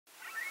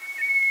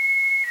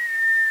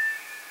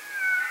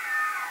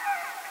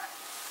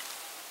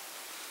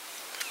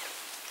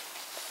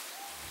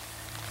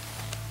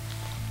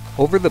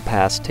Over the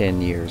past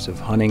 10 years of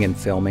hunting and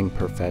filming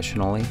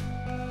professionally,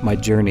 my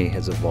journey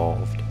has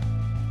evolved.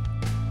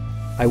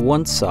 I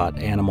once sought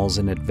animals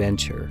and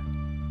adventure,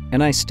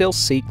 and I still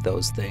seek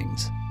those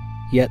things.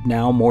 Yet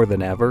now more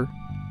than ever,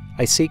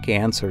 I seek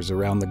answers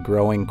around the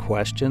growing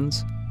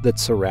questions that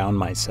surround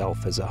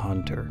myself as a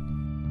hunter.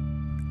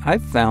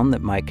 I've found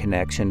that my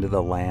connection to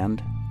the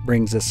land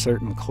brings a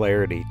certain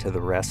clarity to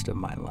the rest of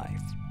my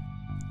life.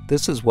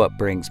 This is what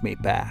brings me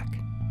back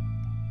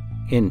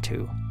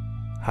into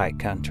high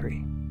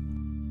country.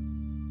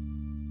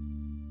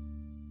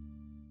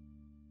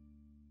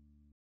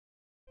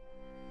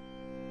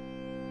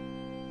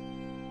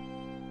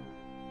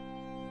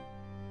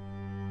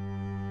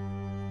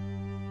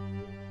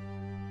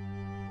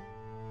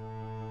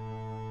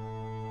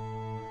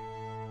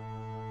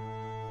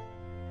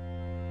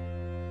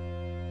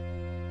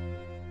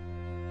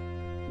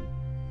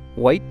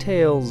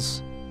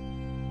 Whitetails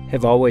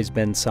have always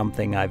been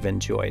something I've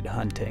enjoyed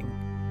hunting,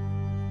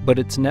 but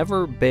it's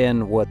never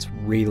been what's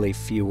really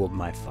fueled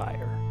my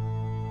fire.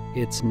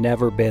 It's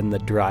never been the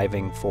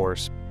driving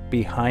force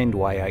behind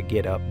why I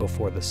get up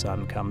before the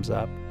sun comes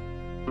up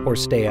or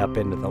stay up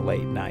into the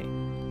late night.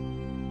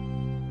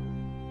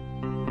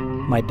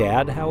 My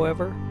dad,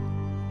 however,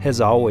 has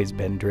always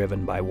been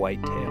driven by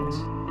whitetails.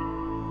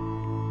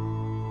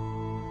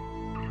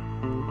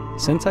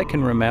 Since I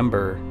can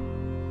remember,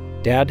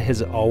 Dad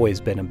has always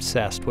been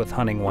obsessed with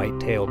hunting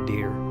white-tailed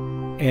deer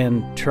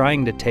and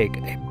trying to take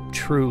a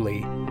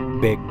truly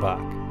big buck.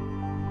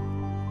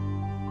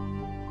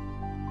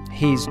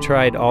 He's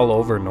tried all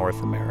over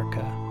North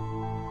America,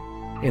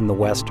 in the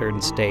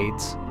western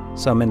states,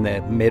 some in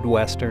the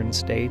midwestern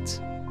states,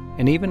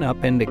 and even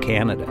up into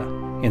Canada,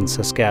 in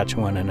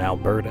Saskatchewan and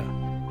Alberta.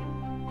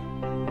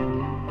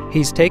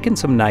 He's taken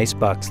some nice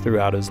bucks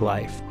throughout his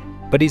life,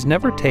 but he's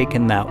never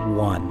taken that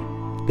one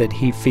that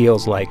he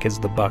feels like is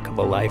the buck of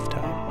a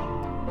lifetime.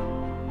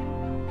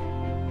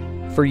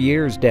 For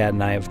years, Dad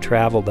and I have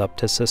traveled up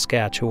to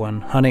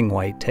Saskatchewan hunting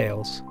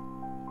whitetails,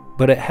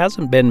 but it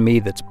hasn't been me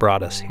that's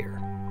brought us here.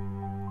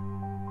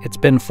 It's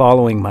been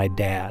following my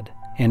dad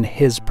in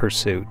his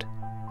pursuit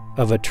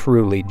of a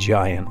truly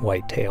giant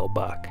whitetail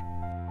buck.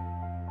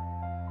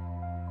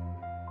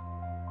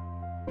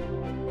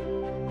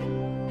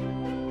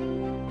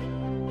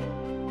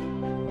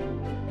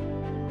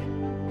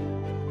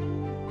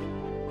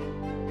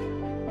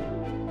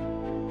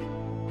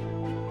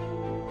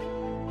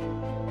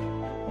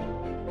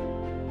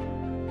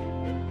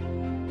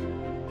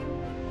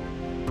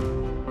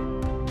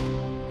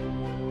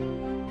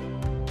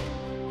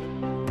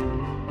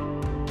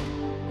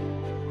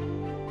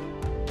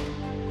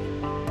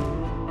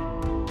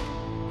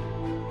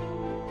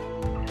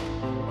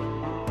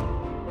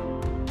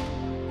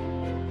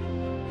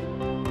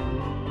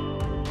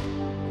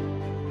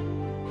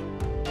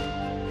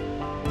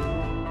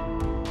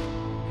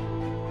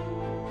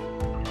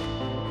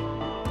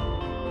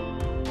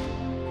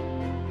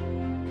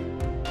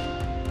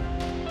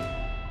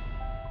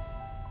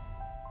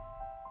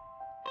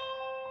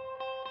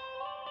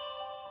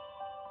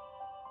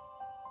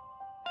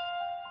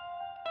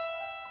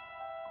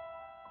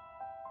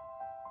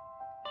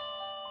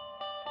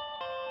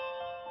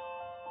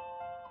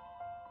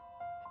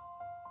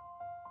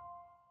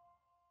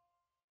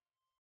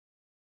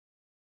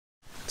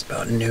 It's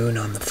about noon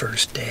on the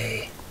first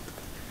day.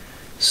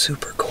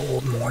 Super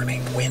cold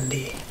morning,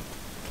 windy.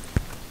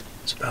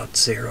 It's about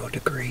 0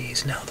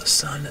 degrees. Now the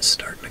sun is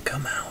starting to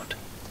come out.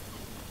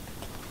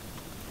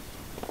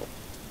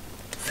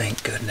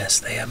 Thank goodness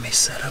they have me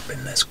set up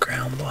in this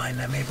ground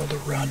blind. I'm able to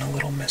run a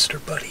little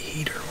Mr. Buddy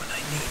heater when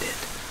I need it.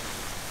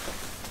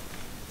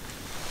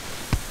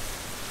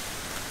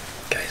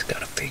 Guys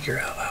gotta figure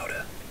out how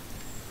to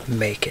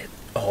make it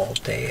all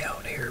day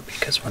out here,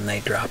 because when they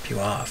drop you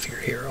off,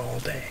 you're here all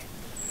day.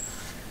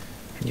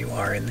 And you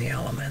are in the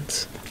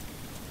elements.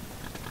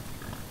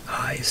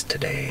 Highs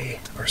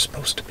today are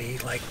supposed to be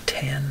like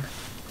 10.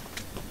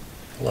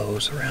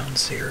 Lows around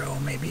 0,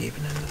 maybe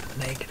even into the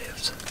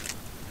negatives.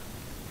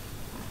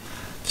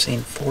 I've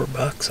seen 4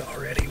 bucks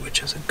already,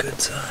 which is a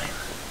good sign.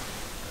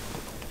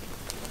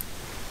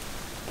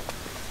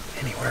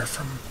 Anywhere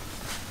from,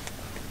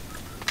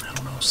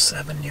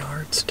 7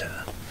 yards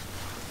to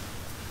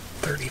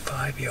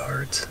 35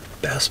 yards.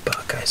 Best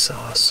buck I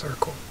saw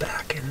circled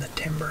back in the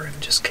timber and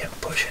just kept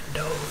pushing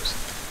does.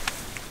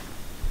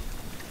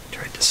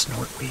 Tried to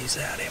snort wheeze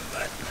at him,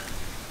 but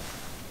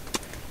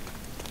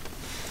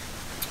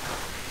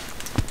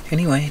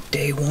anyway,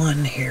 day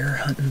 1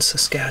 here hunting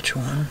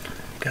Saskatchewan.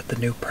 Got the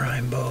new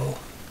prime bow.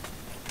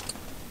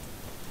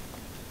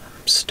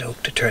 I'm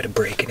stoked to try to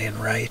break it in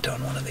right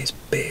on one of these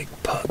big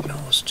pug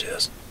nose,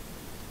 just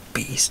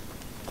beast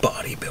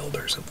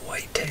bodybuilders of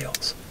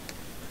whitetails.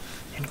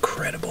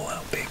 Incredible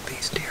how big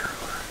these deer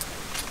are.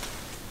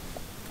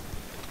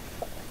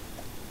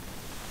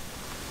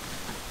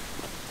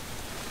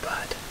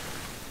 But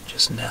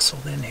just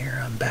nestled in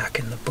here, I'm back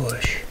in the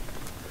bush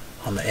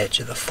on the edge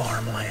of the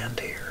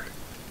farmland here.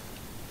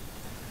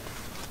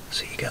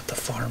 So you got the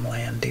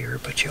farmland deer,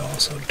 but you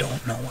also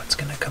don't know what's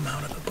going to come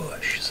out of the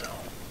bush. So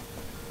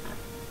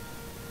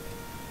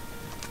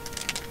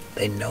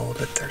They know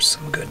that there's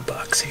some good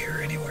bucks here,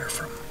 anywhere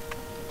from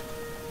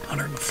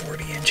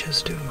 140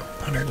 inches to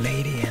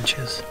 180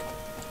 inches,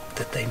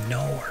 that they know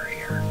are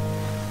here.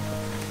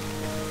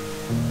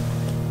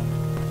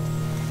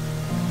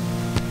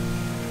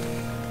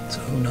 So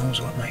who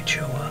knows what might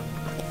show up.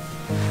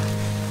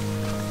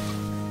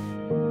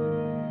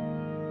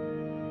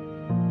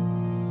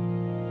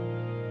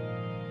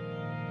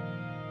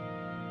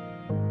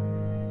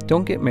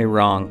 Don't get me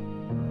wrong,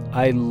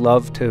 I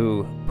love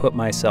to put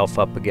myself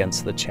up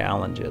against the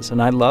challenges,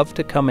 and I love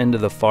to come into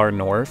the far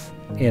north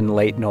in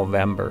late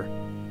November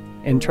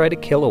and try to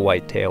kill a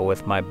whitetail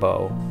with my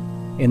bow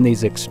in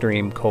these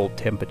extreme cold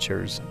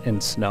temperatures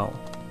and snow.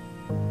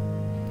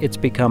 It's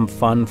become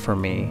fun for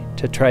me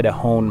to try to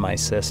hone my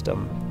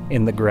system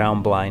in the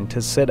ground blind,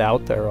 to sit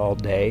out there all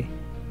day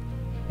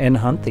and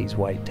hunt these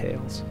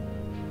whitetails.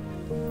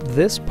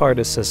 This part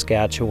of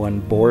Saskatchewan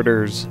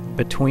borders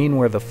between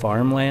where the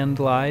farmland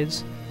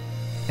lies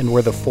and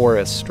where the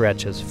forest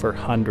stretches for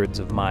hundreds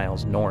of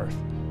miles north.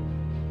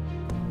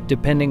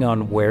 Depending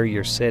on where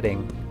you're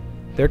sitting,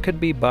 there could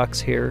be bucks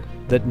here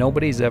that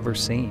nobody's ever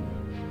seen.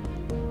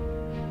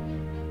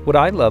 What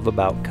I love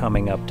about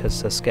coming up to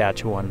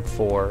Saskatchewan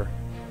for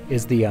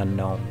is the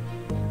unknown.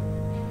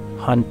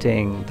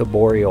 Hunting the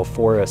boreal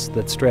forest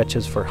that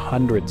stretches for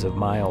hundreds of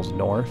miles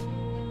north.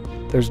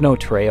 There's no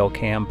trail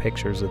cam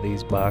pictures of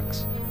these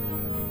bucks.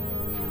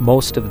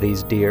 Most of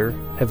these deer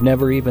have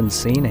never even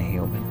seen a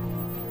human.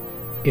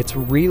 It's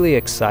really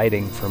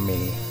exciting for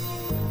me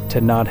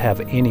to not have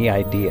any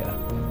idea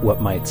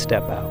what might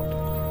step out.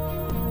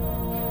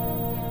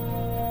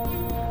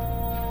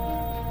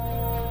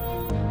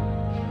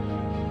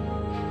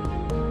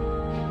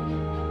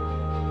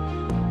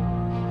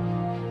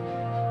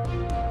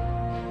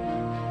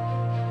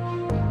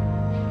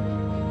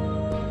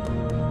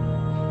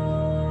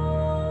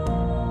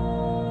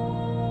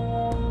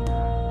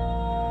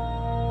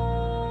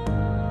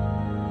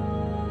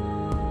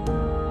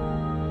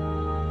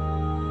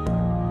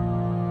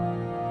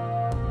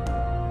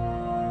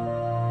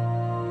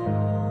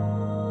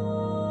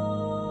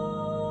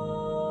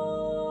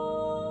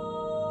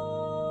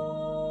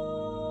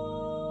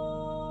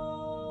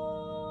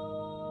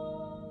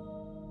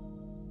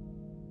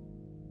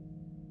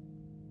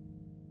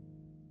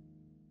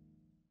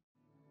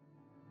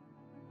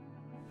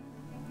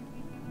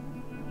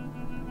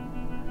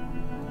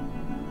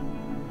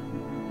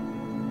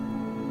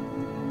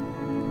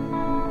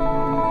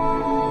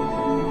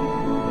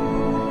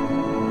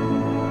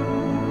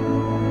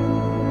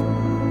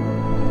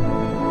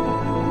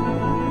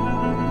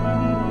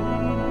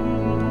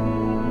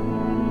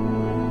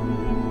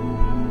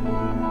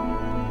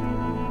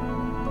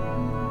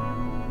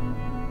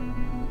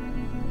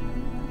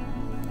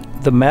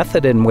 The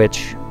method in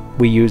which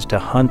we use to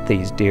hunt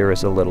these deer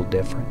is a little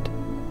different.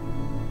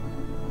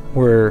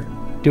 We're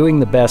doing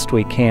the best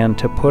we can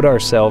to put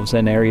ourselves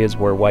in areas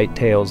where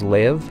whitetails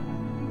live,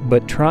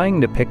 but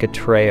trying to pick a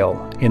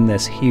trail in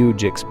this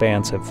huge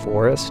expansive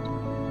forest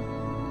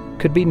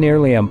could be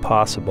nearly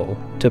impossible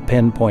to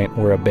pinpoint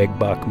where a big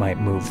buck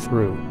might move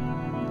through,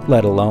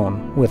 let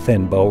alone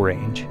within bow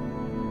range.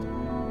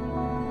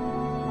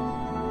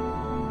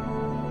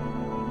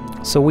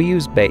 So we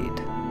use bait.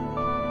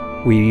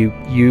 We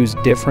use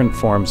different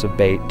forms of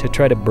bait to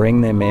try to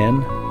bring them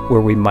in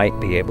where we might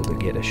be able to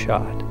get a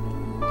shot.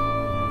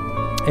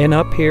 And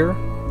up here,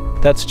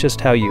 that's just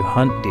how you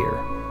hunt deer.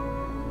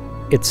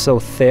 It's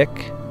so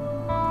thick,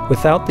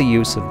 without the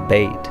use of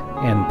bait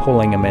and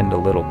pulling them into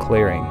little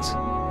clearings,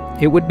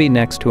 it would be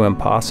next to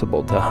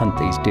impossible to hunt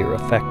these deer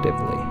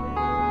effectively.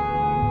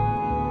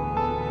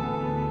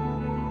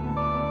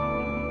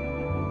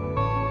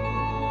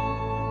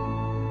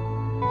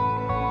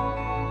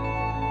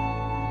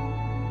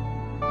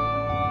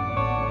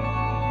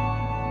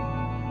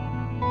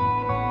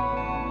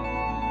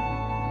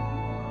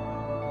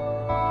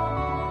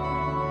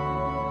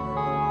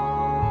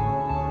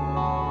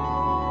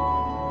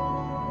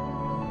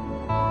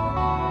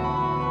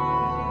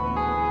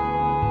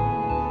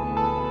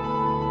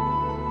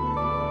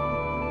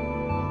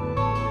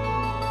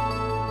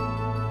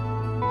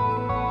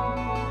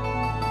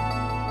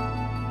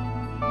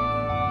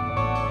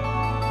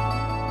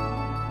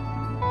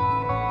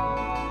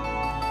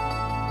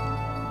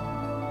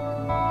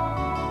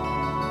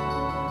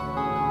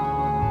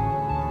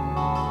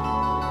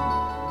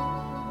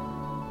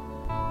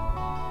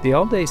 The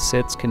all-day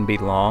sits can be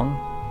long,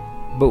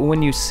 but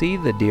when you see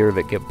the deer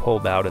that get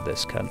pulled out of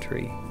this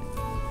country,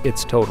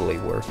 it's totally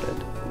worth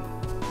it.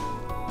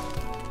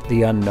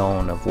 The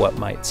unknown of what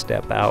might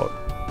step out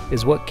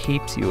is what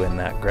keeps you in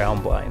that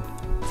ground blind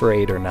for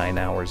 8 or 9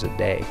 hours a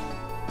day.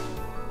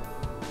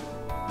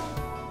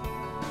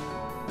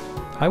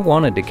 I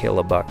wanted to kill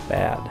a buck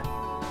bad,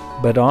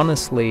 but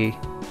honestly,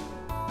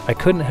 I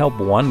couldn't help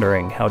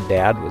wondering how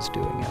Dad was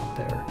doing out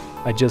there.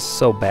 I just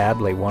so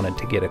badly wanted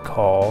to get a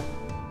call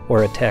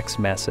or a text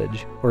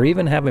message, or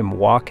even have him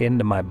walk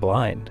into my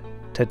blind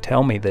to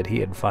tell me that he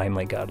had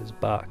finally got his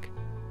buck.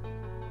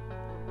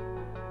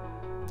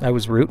 I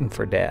was rooting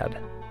for Dad.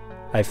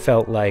 I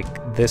felt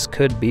like this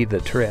could be the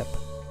trip,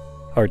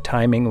 Our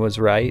timing was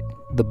right,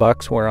 the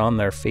bucks were on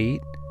their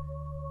feet,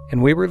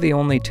 and we were the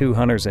only 2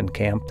 hunters in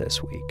camp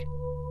this week.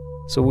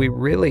 So we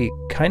really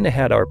kind of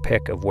had our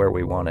pick of where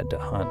we wanted to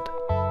hunt.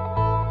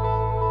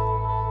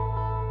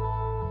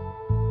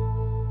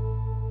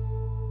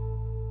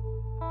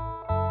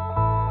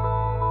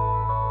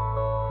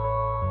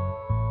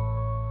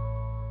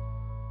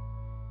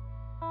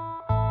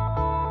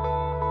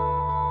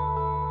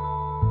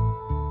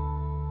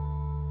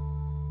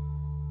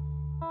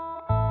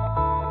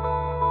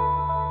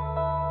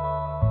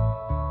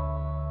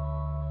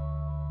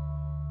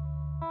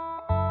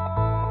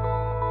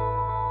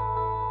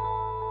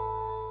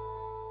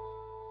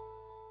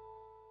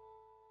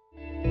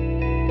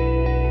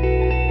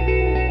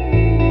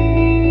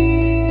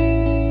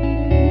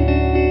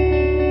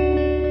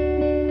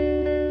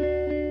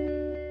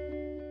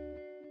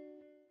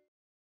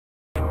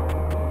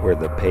 Where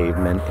the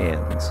pavement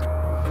ends,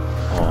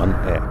 on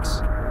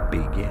X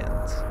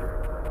begins.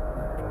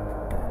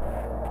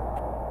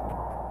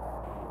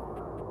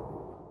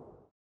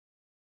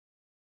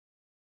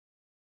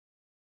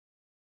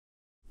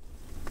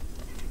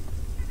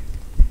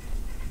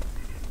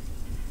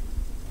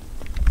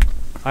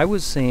 I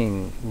was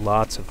seeing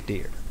lots of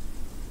deer.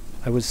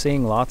 I was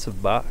seeing lots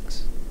of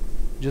bucks,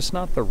 just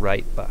not the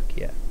right buck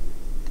yet.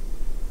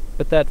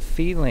 But that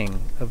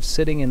feeling of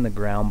sitting in the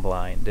ground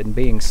blind and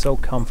being so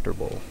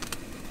comfortable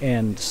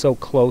and so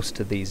close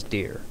to these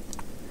deer,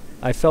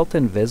 I felt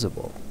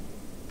invisible.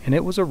 And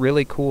it was a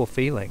really cool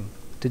feeling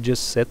to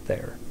just sit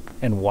there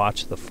and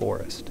watch the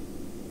forest.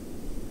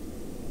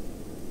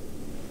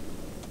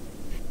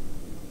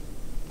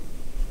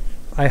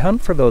 I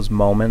hunt for those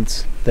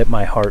moments that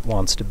my heart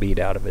wants to beat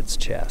out of its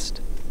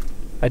chest.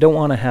 I don't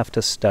want to have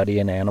to study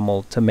an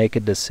animal to make a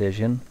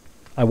decision.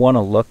 I want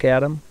to look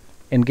at him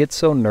and get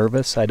so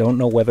nervous I don't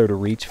know whether to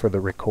reach for the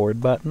record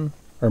button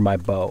or my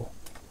bow.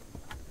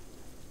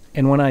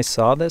 And when I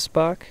saw this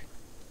buck,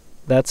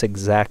 that's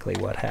exactly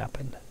what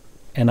happened.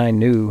 And I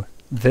knew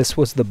this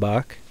was the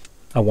buck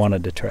I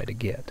wanted to try to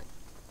get.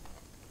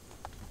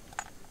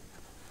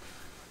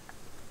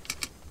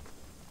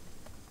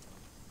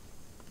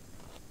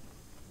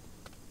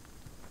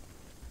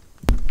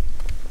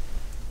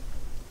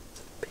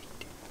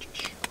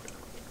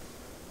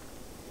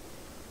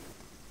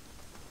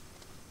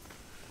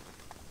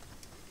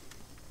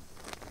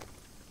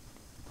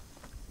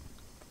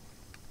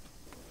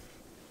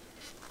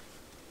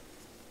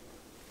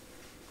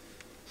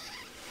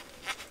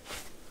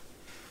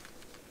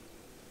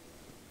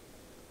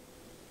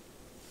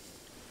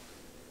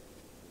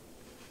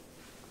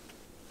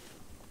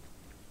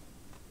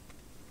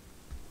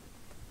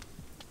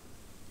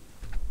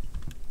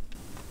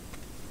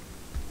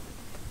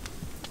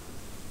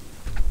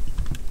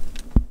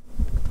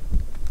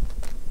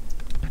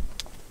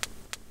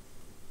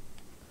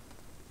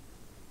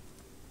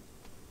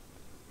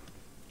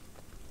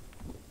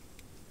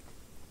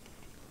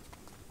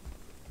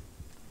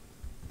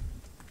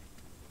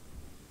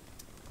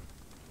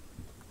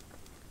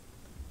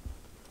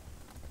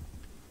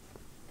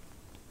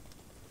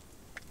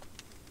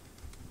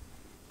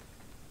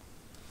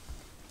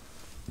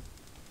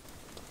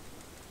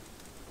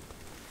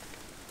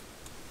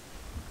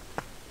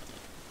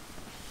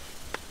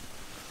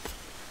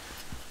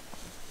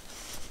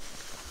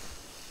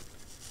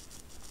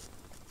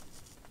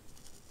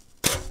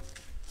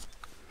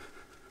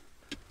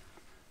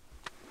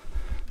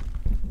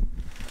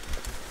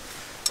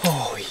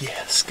 Oh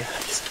yes,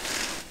 guys.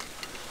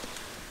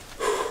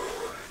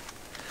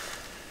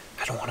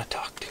 I don't want to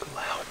talk too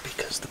loud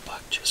because the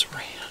buck just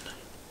ran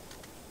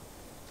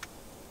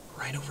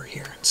right over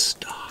here and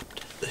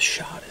stopped. The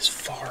shot is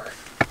far.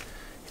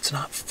 It's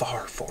not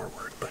far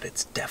forward, but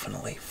it's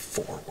definitely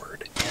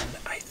forward. And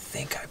I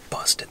think I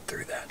busted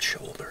through that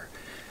shoulder.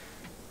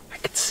 I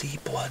could see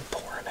blood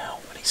pouring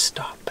out when he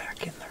stopped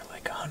back in there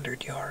like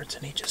 100 yards,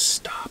 and he just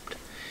stopped.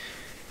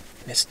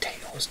 And his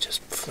tail was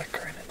just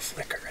flickering and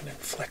flickering and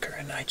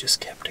flickering. I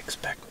just kept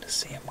expecting to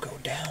see him go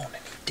down,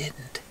 and he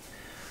didn't.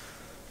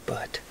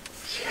 But,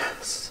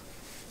 yes.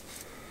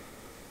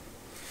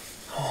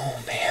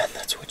 Oh man,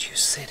 that's what you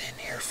sit in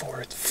here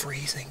for. It's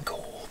freezing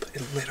cold.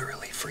 It's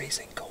literally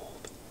freezing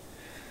cold.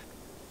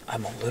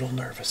 I'm a little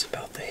nervous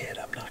about the hit,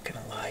 I'm not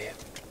gonna lie.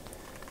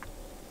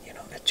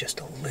 It's just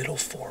a little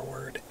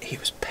forward. He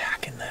was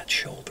packing that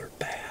shoulder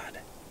bad.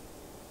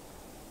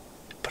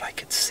 But I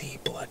could see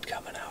blood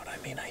coming out. I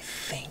mean, I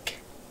think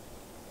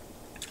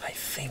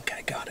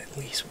I got at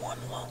least one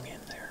lung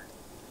in there.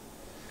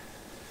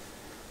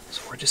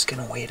 So we're just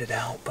gonna wait it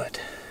out,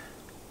 but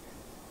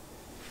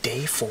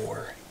day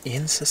 4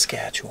 in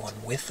Saskatchewan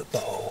with the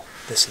bow.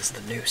 This is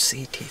the new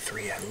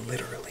CT3. I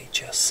literally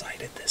just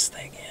sighted this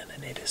thing in,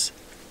 and it is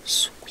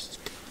sweet.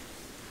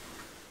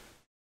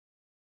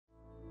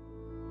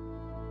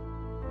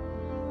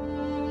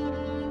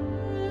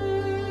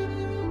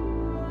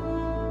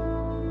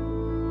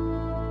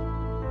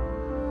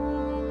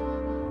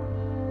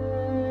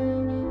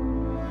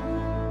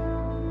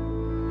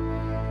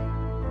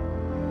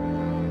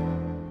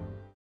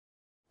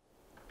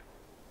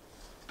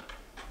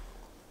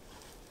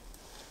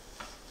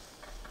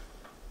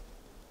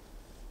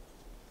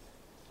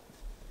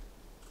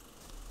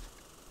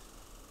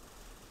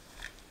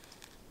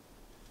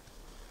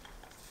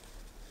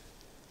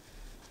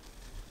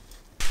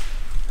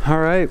 All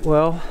right,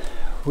 well,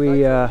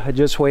 I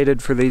just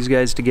waited for these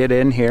guys to get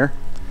in here.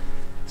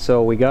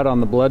 So we got on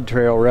the blood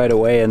trail right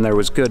away and there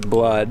was good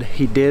blood.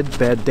 He did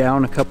bed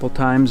down a couple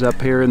times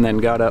up here and then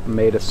got up and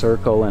made a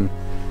circle and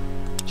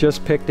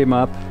just picked him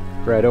up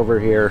right over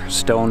here,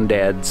 stone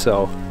dead.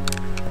 So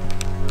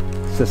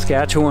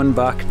Saskatchewan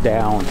buck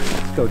down.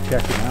 Let's go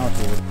check him out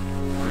here.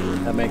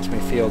 That makes me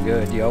feel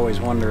good. You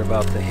always wonder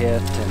about the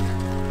hit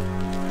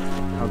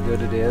and how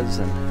good it is,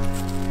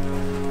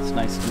 and it's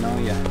nice to know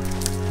you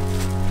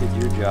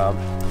did your job.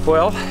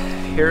 Well,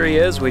 here he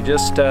is. We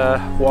just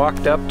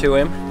walked up to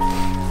him,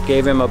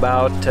 gave him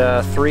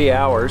about 3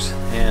 hours,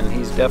 and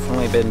he's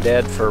definitely been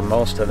dead for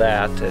most of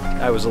that.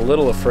 I was a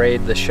little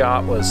afraid the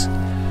shot was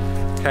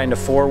kind of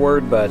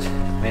forward, but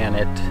man,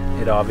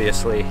 it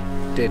obviously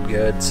did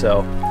good.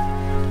 So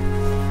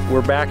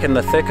we're back in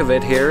the thick of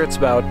it here. It's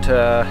about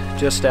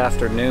just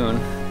after noon,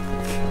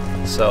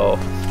 so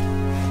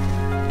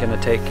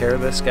gonna take care of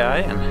this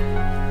guy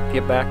and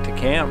get back to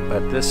camp.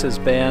 But this has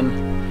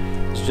been,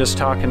 I was just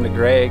talking to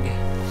Greg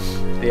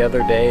the other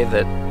day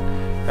that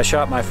I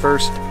shot my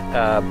first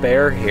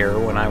bear here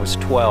when I was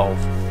 12,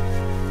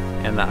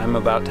 and I'm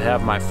about to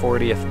have my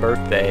 40th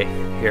birthday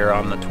here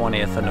on the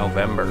 20th of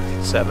November,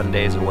 7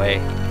 days away.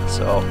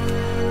 So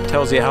it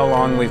tells you how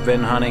long we've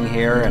been hunting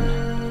here,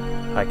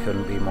 and I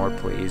couldn't be more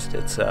pleased.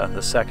 It's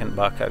the second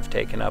buck I've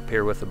taken up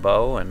here with a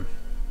bow, and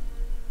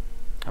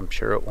I'm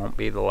sure it won't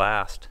be the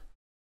last.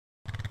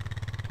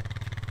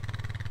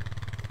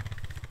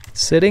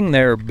 Sitting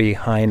there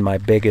behind my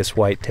biggest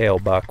whitetail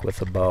buck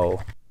with a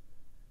bow,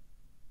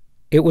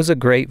 it was a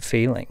great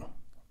feeling.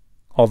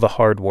 All the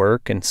hard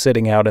work and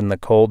sitting out in the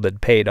cold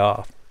had paid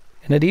off,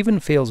 and it even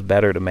feels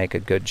better to make a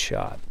good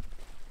shot.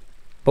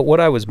 But what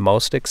I was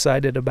most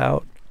excited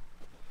about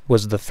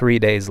was the 3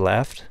 days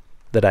left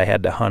that I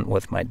had to hunt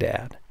with my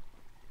dad.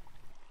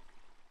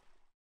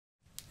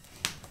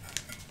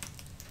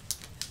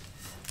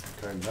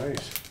 Kind of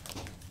nice.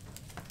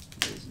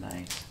 It is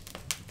nice.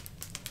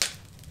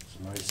 It's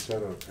a nice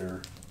setup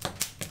here.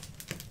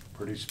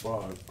 Pretty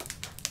spot.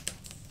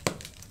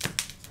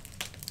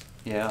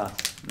 Yeah,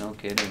 no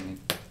kidding.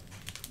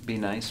 It'd be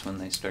nice when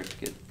they start to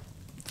get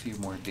a few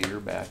more deer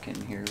back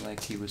in here,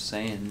 like he was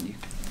saying. You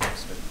can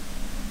start.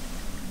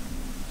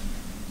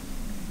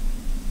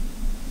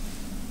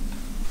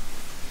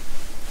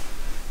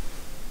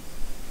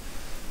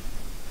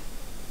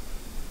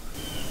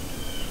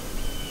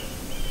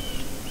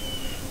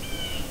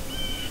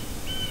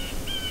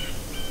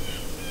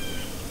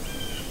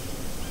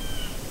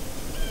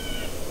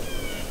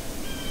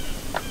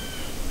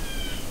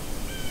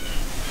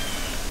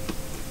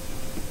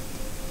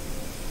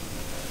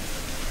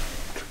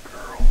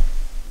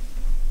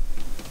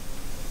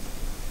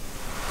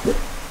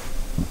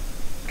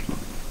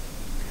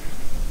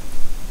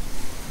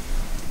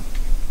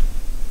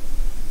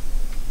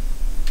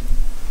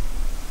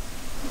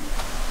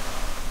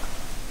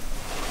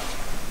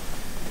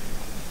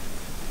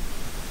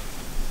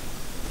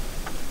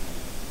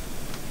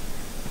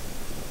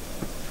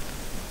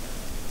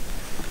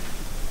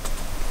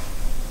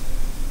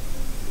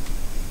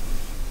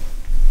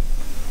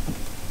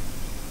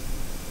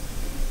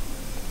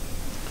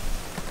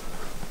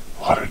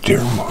 A lot of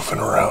deer moving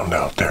around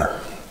out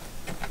there.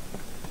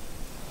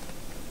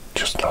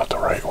 Just not the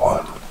right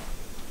one.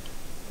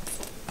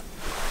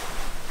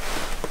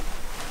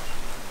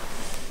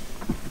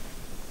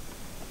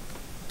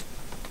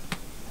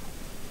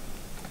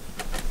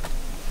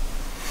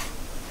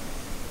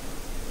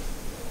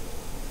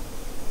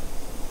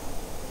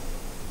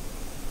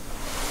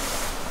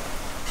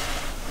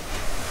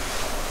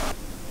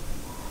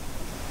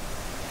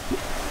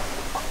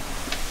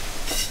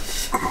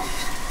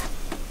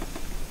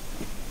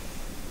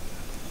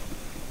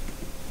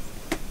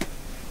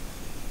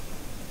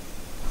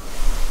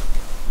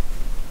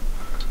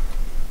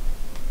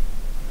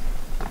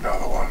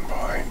 Another one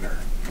behind her.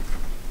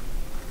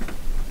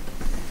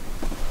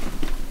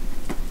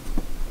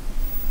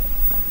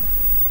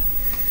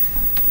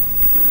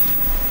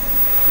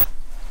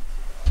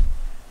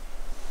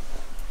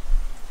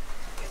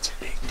 It's a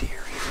big deer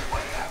here,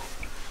 way out.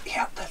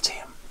 Yeah, that's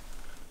him.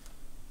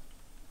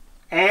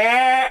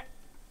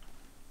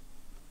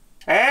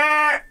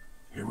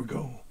 Here we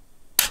go.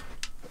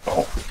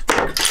 Oh.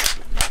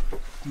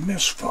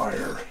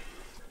 Misfire.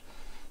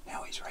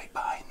 Now he's right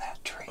behind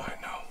that tree. I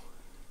know.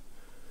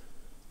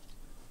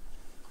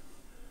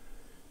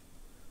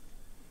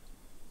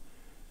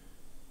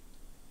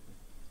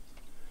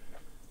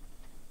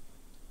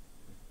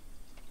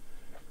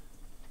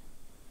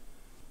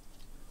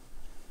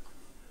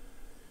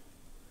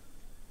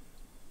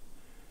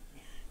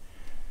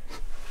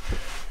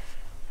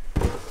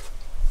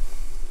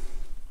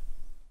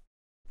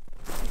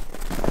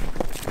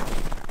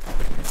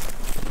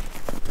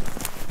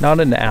 Not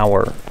an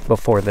hour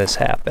before this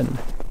happened,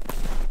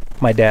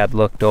 my dad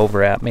looked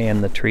over at me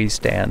in the tree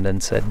stand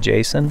and said,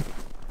 "Jason,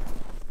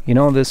 you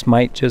know, this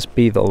might just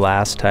be the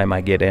last time I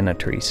get in a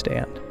tree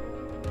stand."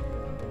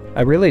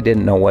 I really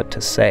didn't know what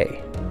to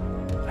say.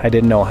 I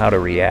didn't know how to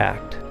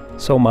react,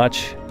 so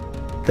much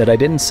that I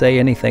didn't say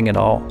anything at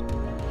all.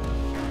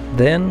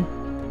 Then,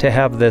 to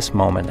have this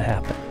moment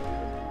happen,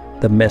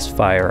 the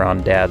misfire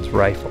on Dad's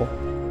rifle.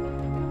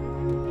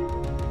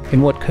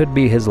 In what could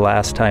be his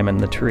last time in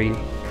the tree,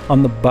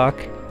 on the buck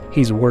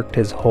he's worked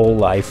his whole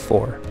life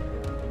for.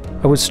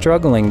 I was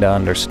struggling to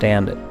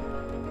understand it.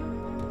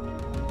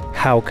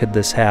 How could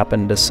this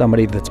happen to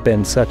somebody that's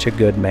been such a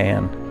good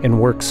man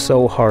and worked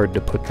so hard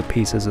to put the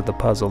pieces of the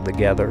puzzle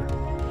together?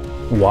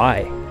 Why?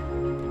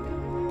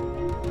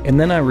 And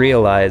then I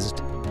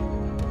realized,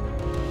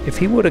 if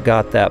he would have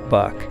got that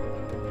buck,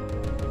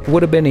 it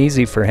would have been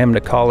easy for him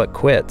to call it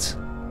quits.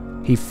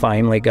 He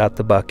finally got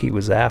the buck he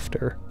was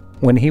after,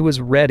 when he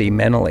was ready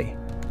mentally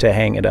to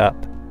hang it up.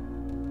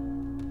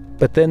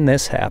 But then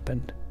this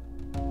happened.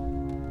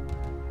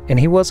 And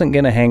he wasn't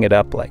going to hang it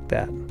up like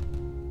that.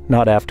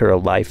 Not after a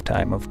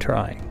lifetime of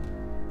trying.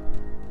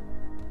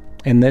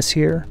 And this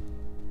year,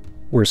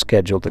 we're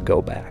scheduled to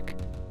go back.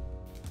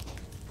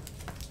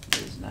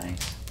 It's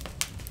nice.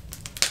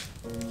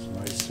 It's a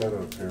nice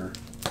setup here.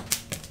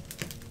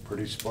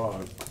 Pretty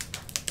spot.